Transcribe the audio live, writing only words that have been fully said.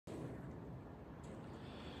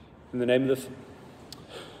In the name of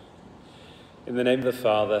the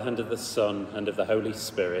Father, and of the Son, and of the Holy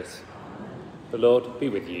Spirit. The Lord be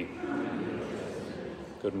with you.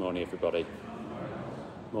 Good morning, everybody.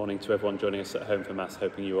 Morning to everyone joining us at home for Mass,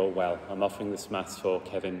 hoping you're all well. I'm offering this Mass for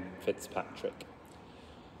Kevin Fitzpatrick.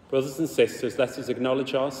 Brothers and sisters, let us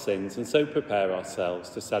acknowledge our sins and so prepare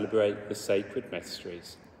ourselves to celebrate the sacred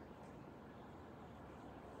mysteries.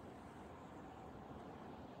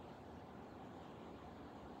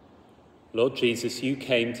 Lord Jesus, you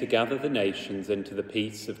came to gather the nations into the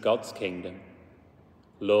peace of God's kingdom.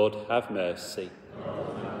 Lord, have mercy.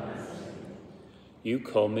 Lord, have mercy. You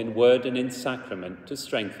come in word and in sacrament to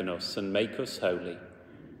strengthen us and make us holy.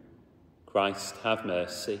 Christ, have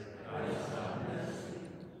mercy. Christ, have mercy.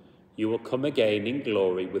 You will come again in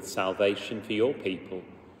glory with salvation for your people.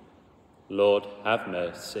 Lord, have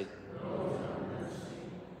mercy. Lord, have mercy.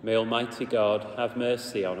 May Almighty God have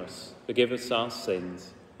mercy on us, forgive us our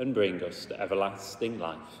sins, and bring us to everlasting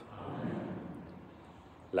life. Amen.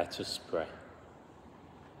 Let us pray.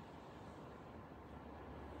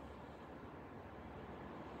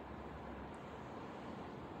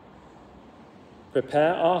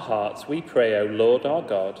 Prepare our hearts, we pray, O Lord our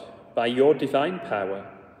God, by your divine power,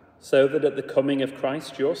 so that at the coming of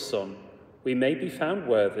Christ your Son, we may be found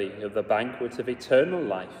worthy of the banquet of eternal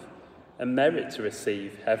life and merit to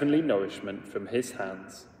receive heavenly nourishment from his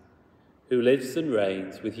hands, who lives and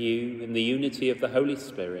reigns with you in the unity of the Holy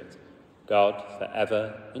Spirit, God, for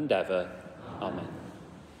ever and ever. Amen.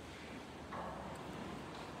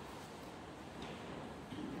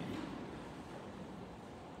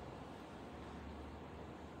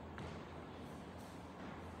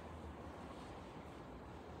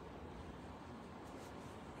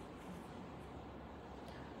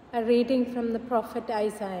 A reading from the prophet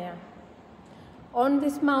Isaiah. On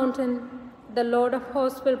this mountain, the Lord of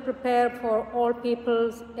hosts will prepare for all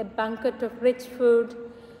peoples a banquet of rich food,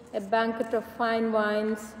 a banquet of fine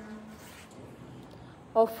wines,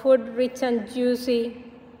 of food rich and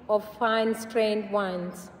juicy, of fine strained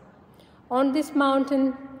wines. On this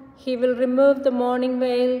mountain, he will remove the mourning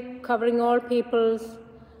veil covering all peoples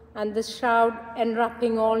and the shroud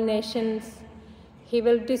enwrapping all nations. He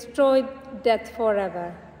will destroy death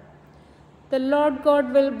forever. The Lord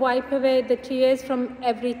God will wipe away the tears from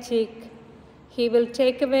every cheek. He will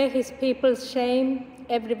take away his people's shame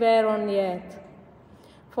everywhere on the earth.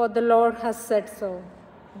 For the Lord has said so.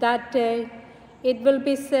 That day it will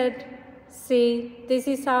be said, "See, this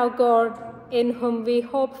is our God, in whom we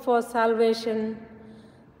hope for salvation.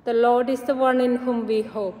 The Lord is the one in whom we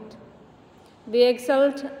hoped." We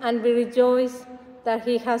exult and we rejoice that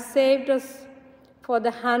he has saved us, for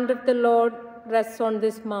the hand of the Lord rests on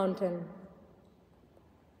this mountain.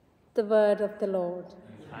 The word of the Lord.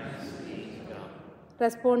 Thanks be to God.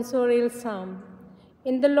 Responsorial Psalm.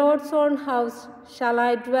 In the Lord's own house shall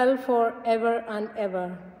I dwell for ever and ever.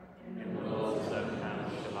 In the Lord's own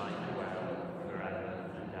house shall I dwell forever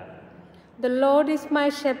and ever. The Lord is my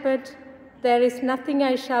shepherd, there is nothing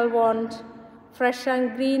I shall want. Fresh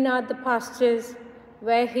and green are the pastures,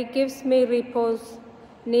 where he gives me repose.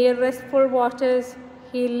 Near restful waters,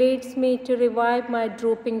 he leads me to revive my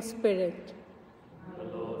drooping spirit.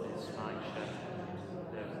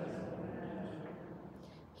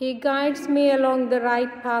 He guides me along the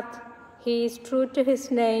right path. He is true to his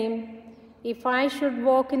name. If I should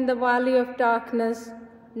walk in the valley of darkness,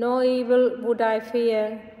 no evil would I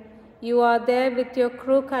fear. You are there with your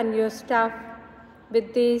crook and your staff.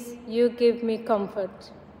 With these you give me comfort.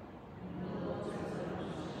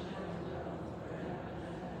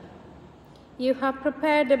 You have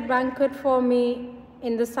prepared a banquet for me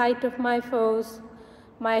in the sight of my foes.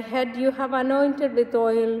 My head you have anointed with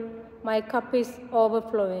oil. My cup is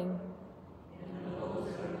overflowing.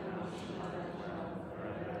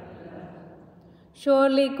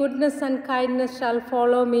 Surely goodness and kindness shall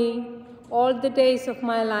follow me all the days of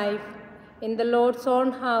my life. In the Lord's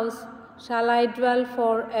own house shall I dwell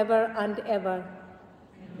forever and ever.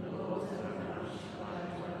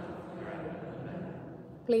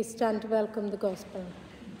 Please stand to welcome the gospel.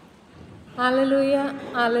 Alleluia,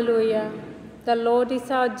 alleluia. The Lord is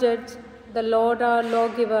our judge, the Lord our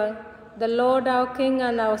lawgiver, the Lord our King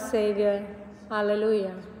and our Savior.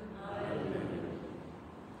 Alleluia.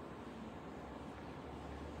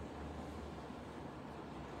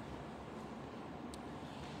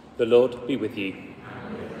 The Lord be with you.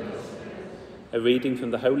 A reading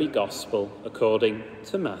from the Holy Gospel according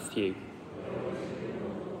to Matthew.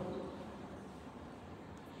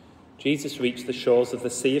 Jesus reached the shores of the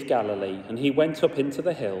Sea of Galilee, and he went up into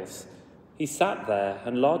the hills. He sat there,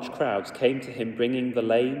 and large crowds came to him, bringing the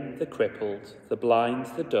lame, the crippled, the blind,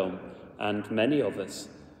 the dumb, and many others.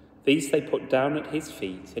 These they put down at his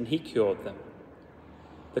feet, and he cured them.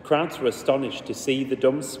 The crowds were astonished to see the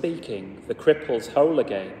dumb speaking, the cripples whole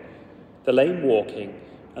again, the lame walking,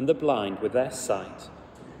 and the blind with their sight,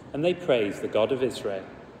 and they praised the God of Israel.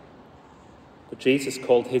 But Jesus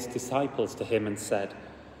called his disciples to him and said,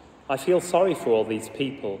 I feel sorry for all these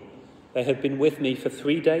people. They have been with me for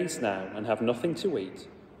 3 days now and have nothing to eat.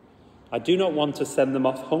 I do not want to send them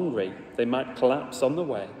off hungry. They might collapse on the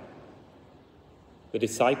way. The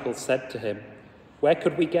disciples said to him, Where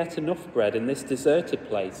could we get enough bread in this deserted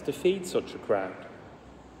place to feed such a crowd?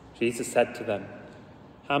 Jesus said to them,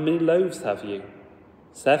 How many loaves have you?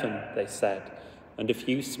 7, they said, and a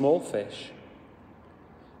few small fish.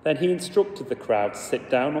 Then he instructed the crowd to sit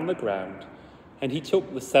down on the ground, and he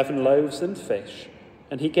took the 7 loaves and fish,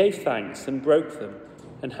 and he gave thanks and broke them,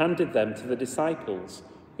 and handed them to the disciples,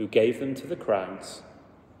 who gave them to the crowds.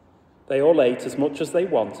 They all ate as much as they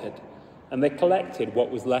wanted, and they collected what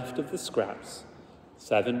was left of the scraps,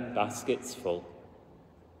 7 baskets full.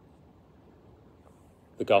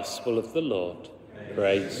 The Gospel of the Lord.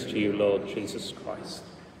 Praise to you, Lord Jesus Christ.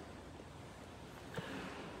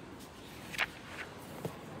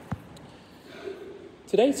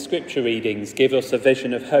 Today's scripture readings give us a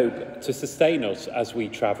vision of hope to sustain us as we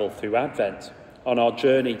travel through Advent on our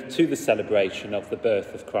journey to the celebration of the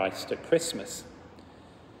birth of Christ at Christmas.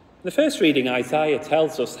 In the first reading, Isaiah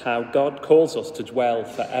tells us how God calls us to dwell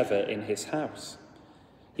forever in his house.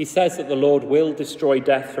 He says that the Lord will destroy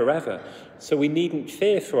death forever, so we needn't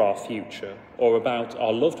fear for our future or about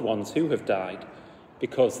our loved ones who have died,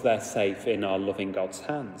 because they're safe in our loving God's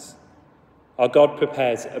hands. Our God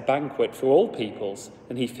prepares a banquet for all peoples,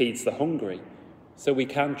 and he feeds the hungry, so we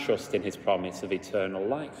can trust in his promise of eternal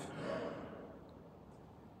life.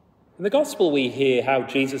 In the Gospel, we hear how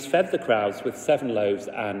Jesus fed the crowds with 7 loaves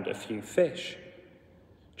and a few fish.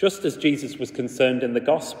 Just as Jesus was concerned in the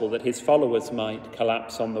Gospel that his followers might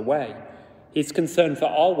collapse on the way, he's concerned for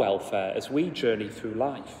our welfare as we journey through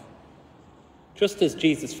life. Just as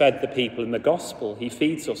Jesus fed the people in the Gospel, he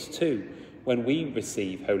feeds us too when we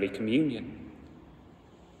receive Holy Communion.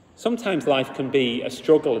 Sometimes life can be a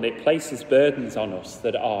struggle and it places burdens on us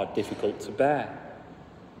that are difficult to bear.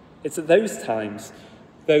 It's at those times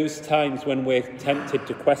when we're tempted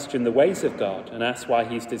to question the ways of God and ask why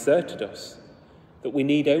he's deserted us, that we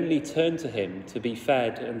need only turn to him to be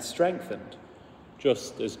fed and strengthened,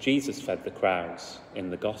 just as Jesus fed the crowds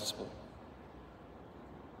in the Gospel.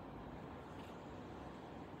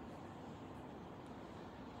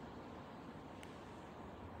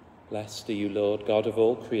 Blessed are you, Lord, God of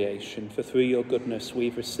all creation, for through your goodness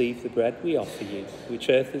we've received the bread we offer you, which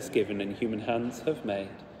earth has given and human hands have made.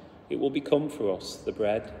 It will become for us the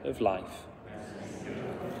bread of life.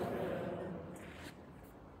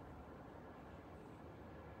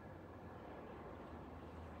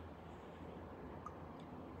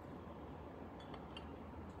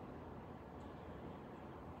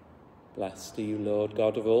 Blessed are you, Lord,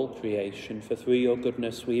 God of all creation, for through your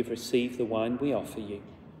goodness we have received the wine we offer you.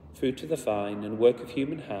 Fruit of the vine and work of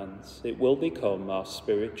human hands, it will become our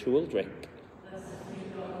spiritual drink.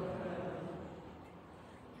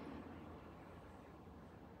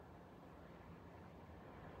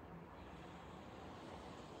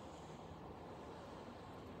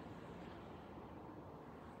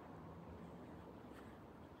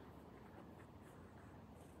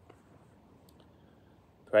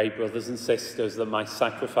 Pray, brothers and sisters, that my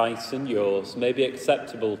sacrifice and yours may be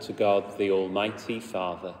acceptable to God, the Almighty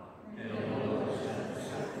Father.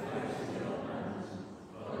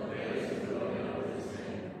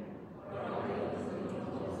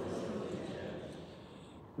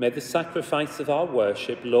 May the sacrifice of our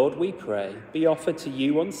worship, Lord, we pray, be offered to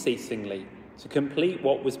you unceasingly, to complete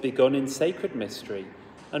what was begun in sacred mystery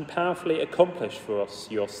and powerfully accomplish for us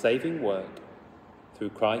your saving work.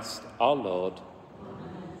 Through Christ our Lord.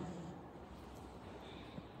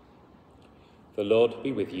 The Lord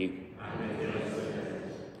be with you.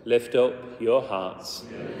 Lift up your hearts.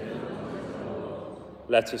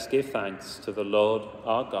 Let us give thanks to the Lord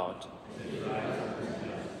our God.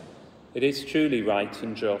 It is truly right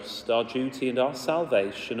and just, our duty and our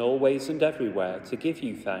salvation, always and everywhere, to give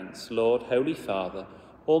you thanks, Lord, Holy Father,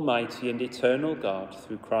 Almighty and eternal God,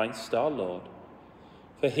 through Christ our Lord.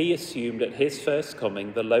 For he assumed at his first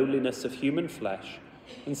coming the lowliness of human flesh,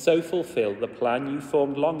 and so fulfilled the plan you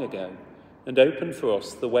formed long ago, and opened for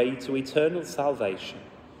us the way to eternal salvation,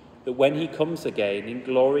 that when he comes again in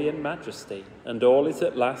glory and majesty, and all is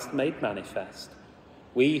at last made manifest,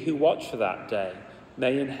 we who watch for that day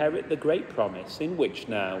may inherit the great promise in which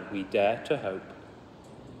now we dare to hope.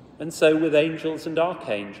 And so with angels and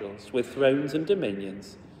archangels, with thrones and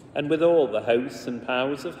dominions, and with all the hosts and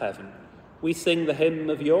powers of heaven, we sing the hymn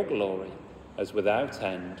of your glory, as without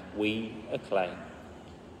end we acclaim.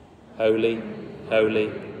 Holy,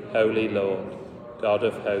 holy, holy Lord, God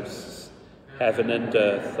of hosts, heaven and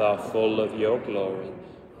earth are full of your glory.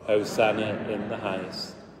 Hosanna in the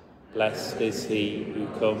highest. Blessed is he who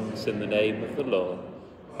comes in the name of the Lord.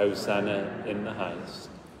 Hosanna in the highest.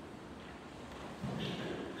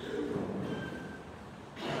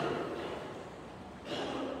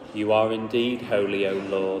 You are indeed holy, O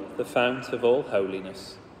Lord, the fount of all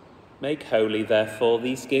holiness. Make holy, therefore,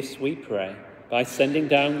 these gifts, we pray, by sending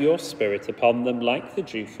down your Spirit upon them like the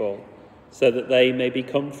dewfall, so that they may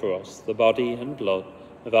become for us the body and blood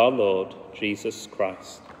of our Lord Jesus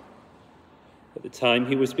Christ. At the time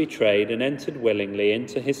he was betrayed and entered willingly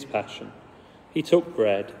into his passion, he took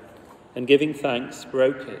bread, and giving thanks,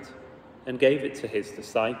 broke it, and gave it to his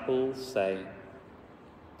disciples, saying,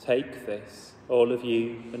 "Take this, all of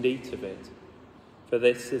you, and eat of it, for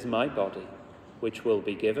this is my body, which will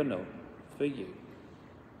be given up for you."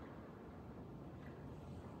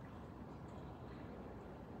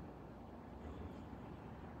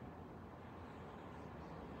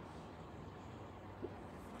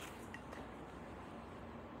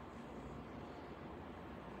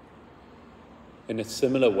 In a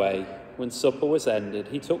similar way, when supper was ended,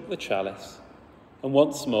 he took the chalice, and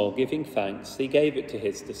once more giving thanks, he gave it to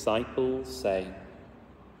his disciples, saying,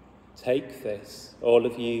 "Take this, all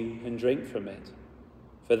of you, and drink from it,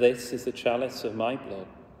 for this is the chalice of my blood,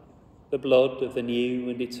 the blood of the new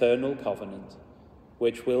and eternal covenant,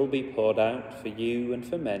 which will be poured out for you and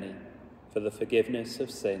for many for the forgiveness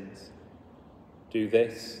of sins. Do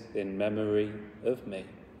this in memory of me."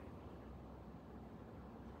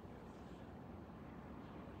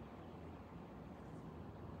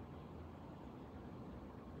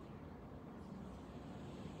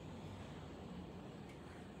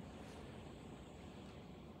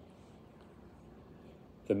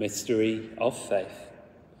 The mystery of faith.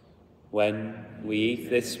 When we eat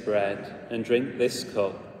this bread and drink this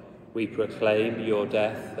cup, we proclaim your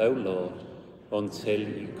death, O Lord, until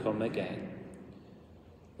you come again.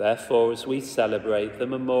 Therefore, as we celebrate the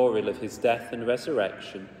memorial of his death and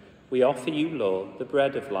resurrection, we offer you, Lord, the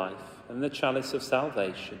bread of life and the chalice of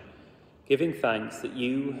salvation, giving thanks that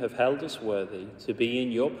you have held us worthy to be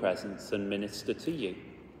in your presence and minister to you.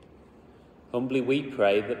 Humbly we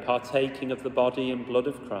pray that, partaking of the body and blood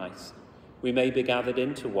of Christ, we may be gathered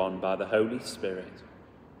into one by the Holy Spirit.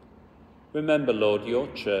 Remember, Lord, your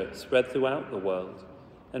church spread throughout the world,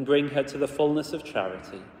 and bring her to the fullness of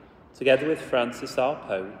charity, together with Francis our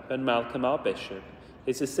Pope and Malcolm our Bishop,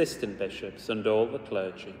 his assistant bishops, and all the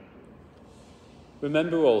clergy.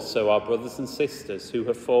 Remember also our brothers and sisters who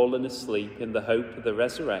have fallen asleep in the hope of the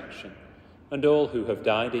resurrection, and all who have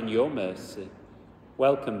died in your mercy.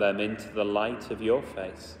 Welcome them into the light of your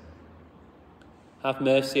face. Have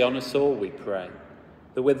mercy on us all, we pray,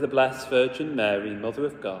 that with the blessed Virgin Mary, Mother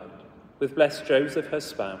of God, with blessed Joseph, her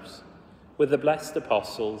spouse, with the blessed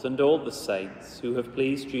apostles and all the saints who have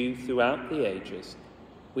pleased you throughout the ages,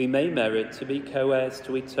 we may merit to be co-heirs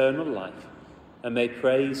to eternal life, and may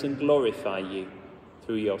praise and glorify you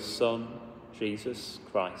through your Son, Jesus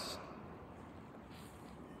Christ.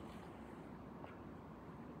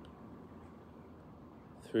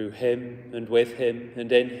 Through him, and with him, and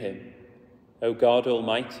in him, O God,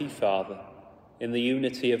 Almighty Father, in the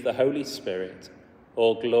unity of the Holy Spirit,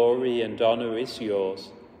 all glory and honour is yours,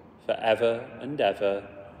 for ever and ever.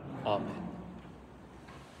 Amen.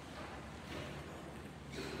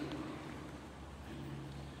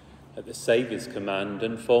 At the Saviour's command,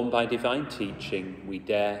 and formed by divine teaching, we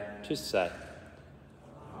dare to say,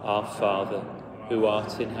 Our Father, who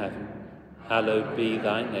art in heaven, hallowed be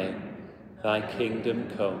thy name. Thy kingdom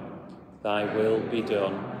come, thy will be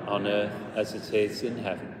done on earth as it is in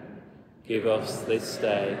heaven. Give us this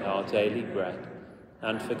day our daily bread,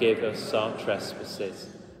 and forgive us our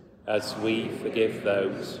trespasses, as we forgive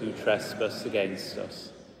those who trespass against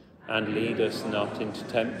us. And lead us not into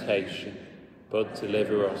temptation, but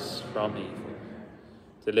deliver us from evil.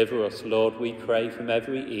 Deliver us, Lord, we pray, from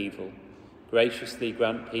every evil. Graciously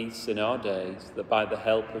grant peace in our days, that by the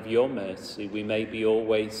help of your mercy we may be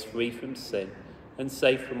always free from sin and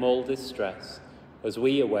safe from all distress, as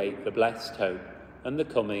we await the blessed hope and the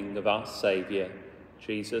coming of our Saviour,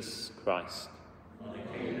 Jesus Christ.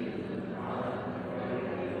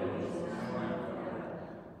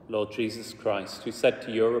 Lord Jesus Christ, who said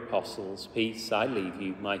to your apostles, "Peace I leave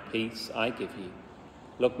you, my peace I give you,"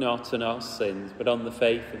 look not on our sins, but on the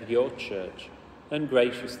faith of your church, and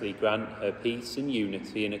graciously grant her peace and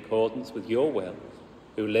unity in accordance with your will,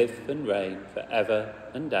 who live and reign for ever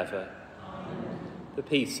and ever. Amen. The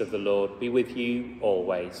peace of the Lord be with you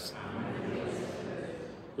always.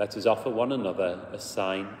 Let us offer one another a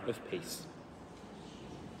sign of peace.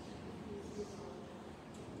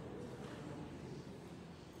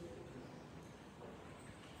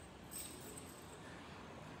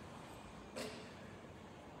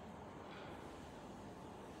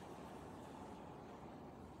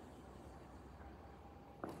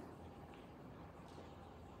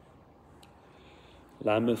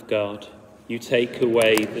 Lamb of God, you take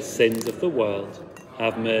away the sins of the world,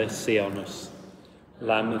 have mercy on us.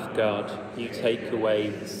 Lamb of God, you take away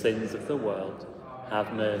the sins of the world,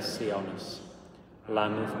 have mercy on us.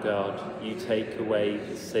 Lamb of God, you take away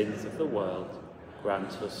the sins of the world,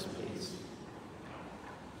 grant us peace.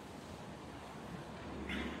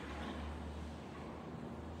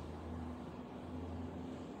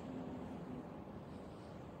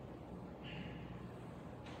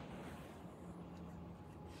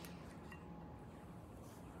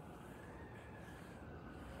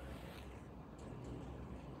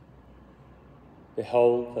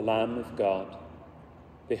 Behold the Lamb of God.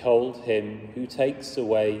 Behold him who takes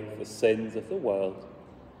away the sins of the world.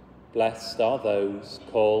 Blessed are those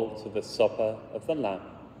called to the supper of the Lamb.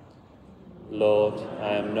 Lord,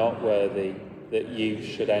 I am not worthy that you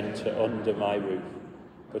should enter under my roof,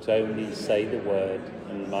 but only say the word,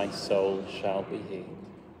 and my soul shall be healed.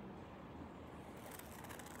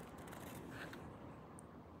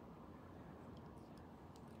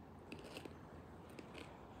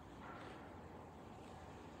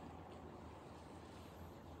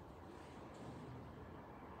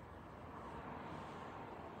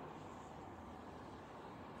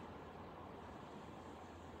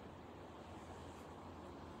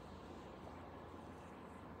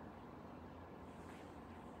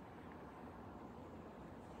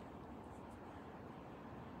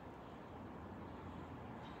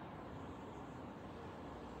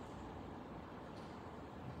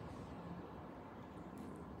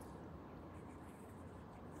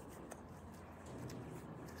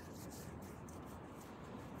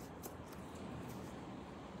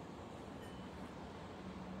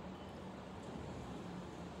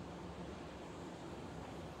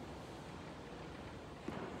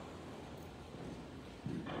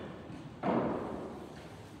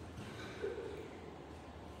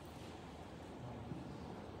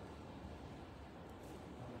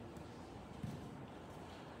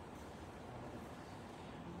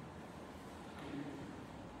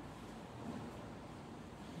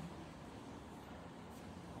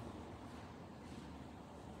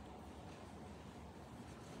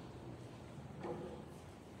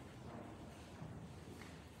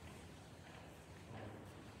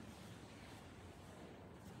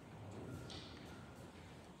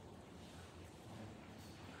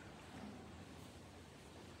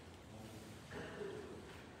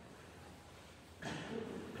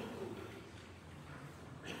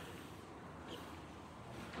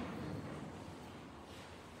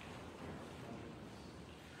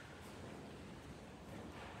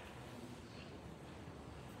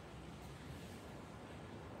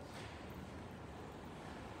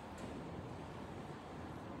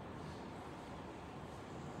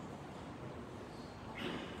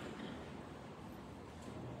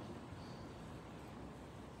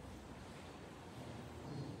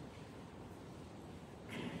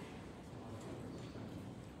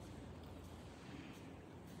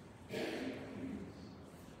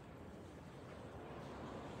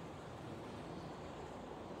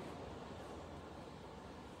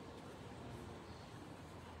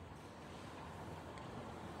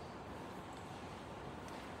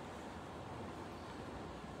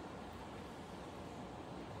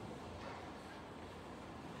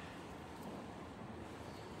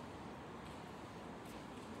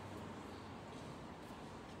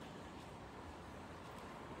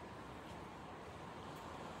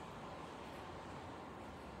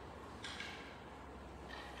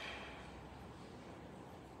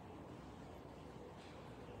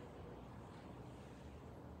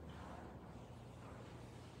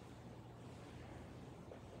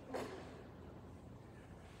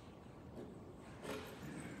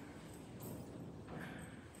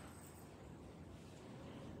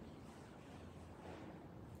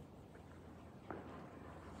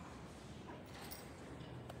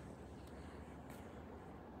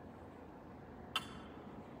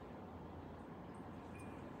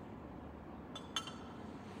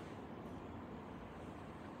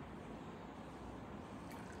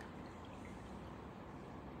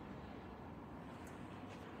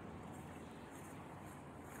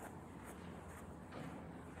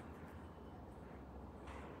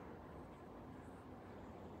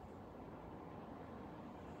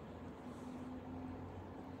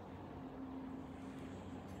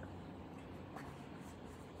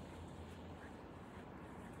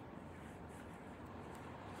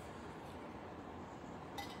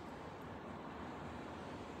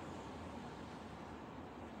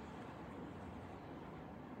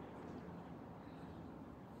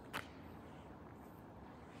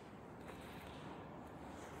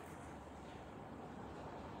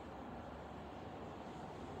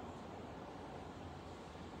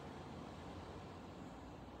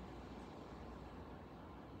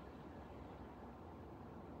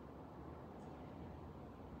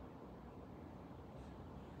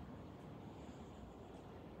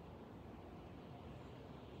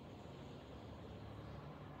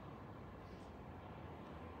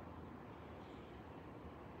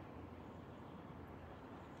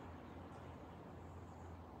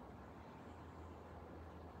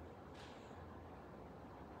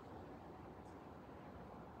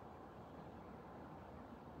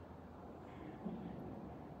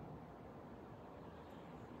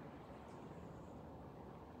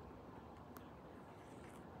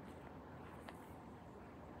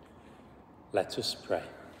 Let us pray.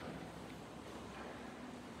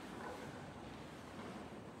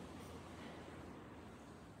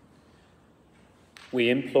 We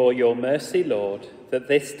implore your mercy, Lord, that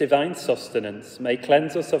this divine sustenance may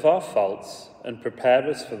cleanse us of our faults and prepare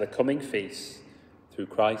us for the coming feast. Through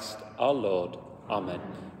Christ our Lord. Amen.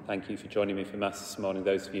 Thank you for joining me for Mass this morning,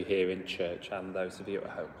 those of you here in church and those of you at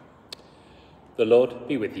home. The Lord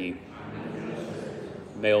be with you.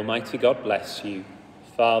 May Almighty God bless you,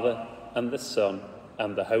 Father and the Son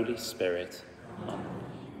and the Holy Spirit. Amen.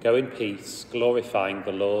 Go in peace, glorifying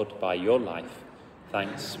the Lord by your life.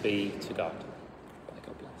 Thanks be to God.